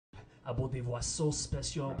À bord des vaisseaux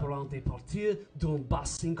spéciaux pour départir d'un bas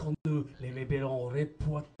 52, les rebelles ont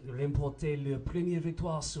remporté leur première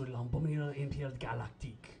victoire sur l'abominable Empire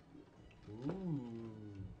galactique.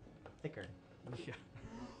 Thicker.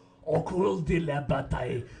 Au cours de la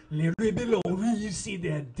bataille, les rebelles ont réussi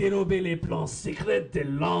à dérober les plans secrets de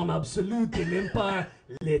l'âme absolue de l'Empire,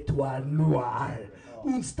 l'Étoile Noire.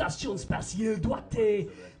 Une station spatiale dotée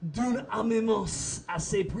d'un armement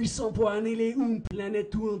assez puissant pour annihiler une planète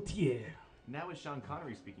tout entière. Now is Sean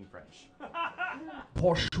Connery speaking French?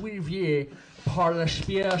 Poursuivi par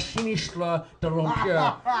l'esprit sinistre de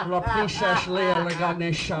l'Empire, la princesse Leia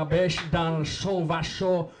regarde Chabesh dans son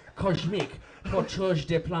vaisseau cosmique. Porteuse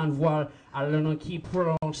des plans de voile à l'un qui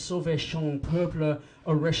pourra sauver son peuple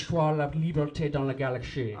et restaurer la liberté dans la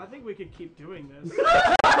galaxie. I think we could keep doing this.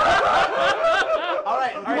 All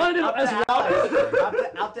right. You want to do it as well?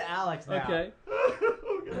 Up to Alex now. Okay.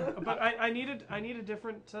 But I need a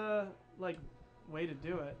different like way to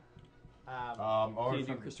do it. Can you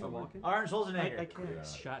do Christopher Walken? Arnold Schwarzenegger. I can't. Yeah.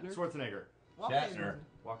 Shatner? Shatner.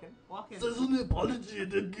 Walken? Ce sont des politiques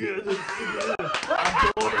de guerre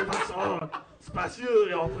à bord des vaisseaux spatiaux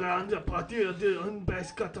et en train de partir d'une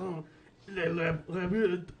base 4 ans. Les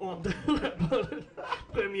rebelles ont la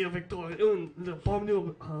première victoire le premier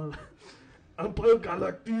Empire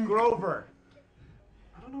galactique. Grover.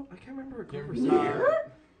 I don't know. I can't remember.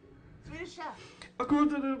 Swedish Chef. À cause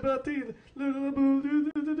de la bataille, le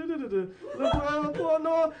rebelle l'Empire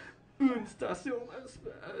Noir, une station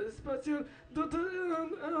spatiale dotée d'un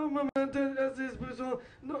armement assez puissant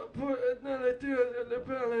pour arrêter le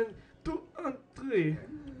Berlin tout entrer.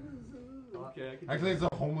 Okay. Actually, it's a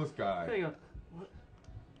homeless guy. Hang on.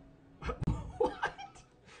 What?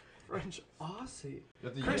 French Aussie. You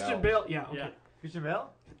have to Christian yell. Bale. Yeah. Okay. Yeah. Christian Bale.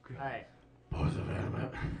 All right. Par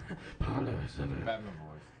le Batman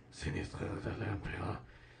voice. sinistre de l'Empire,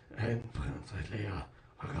 une princesse Leia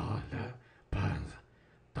regarde le prince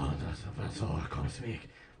dans un vaisseau cosmique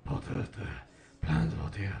porteur de plein de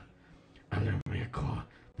voitures. Un micro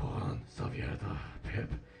pour un sauver de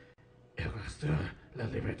peuple et restaurer la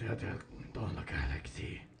liberté dans la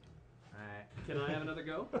galaxie. All right. Can I have another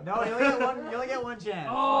go? No, you only get one. You only get one chance.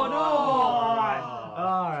 Oh no! All right.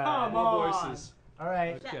 All right. Come More on. Voices. All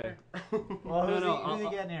right. Okay. Well, who's No, he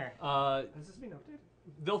getting here? Has this been updated?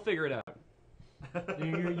 They'll figure it out.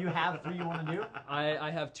 You have three you want to do? I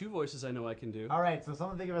have two voices I know I can do. All right. So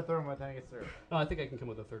someone think of a third one by the time it gets through. No, I think I can come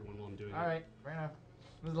with a third one while I'm doing All it. right. Fair enough.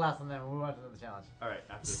 This is the last one. Then we'll move on to the challenge. Alright,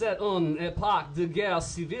 after this. C'est une époque de guerre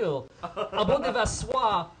civile. À bord des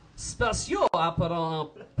vaisseaux spatiaux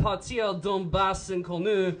apparent partir d'un bas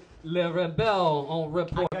inconnu, les rebelles ont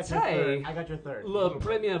reporté I got your third. la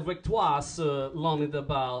première victoire sur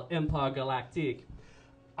l'amidable Empire galactique.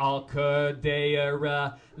 Au cœur de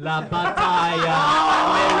la bataille,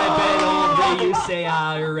 les rebelles ont réussi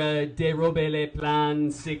à dérober les plans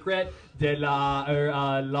secrets de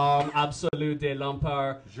l'arme absolue de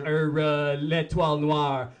l'Empire, l'Étoile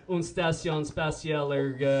Noire, une station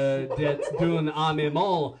spatiale d'un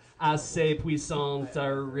armement assez puissant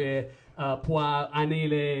pour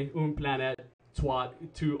annihiler une planète tout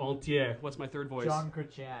entière. What's my third voice? John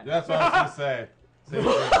Kurchan. That's what I was gonna say.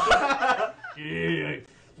 Et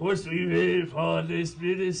poursuivi par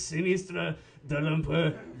l'esprit sinistre de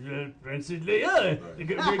l'Empire, le prince Leia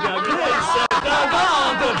regardez cette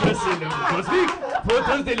grande personne cosmique pour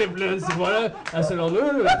tenter les plans voilà,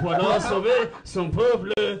 selon-le, pour sauver son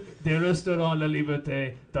peuple des restaurants la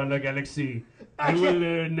liberté dans la galaxie. I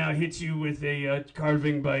will now hit you with a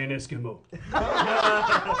carving by an Eskimo.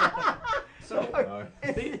 So,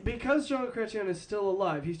 because John Chrétien is still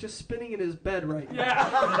alive, he's just spinning in his bed right now.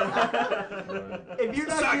 Yeah. If you're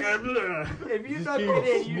not if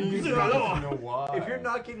you're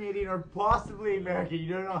not Canadian or possibly American,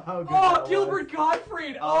 you don't know how good. Oh, that Gilbert was.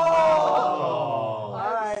 Gottfried! Oh!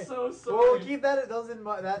 All right. I'm so sorry. Well, we'll keep those in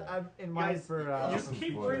mind Guys, for. Just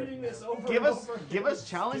keep reading this over Give and us over. give us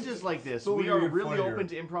challenges like this. So We are weird really fire. open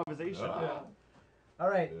to improvisation. All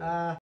right.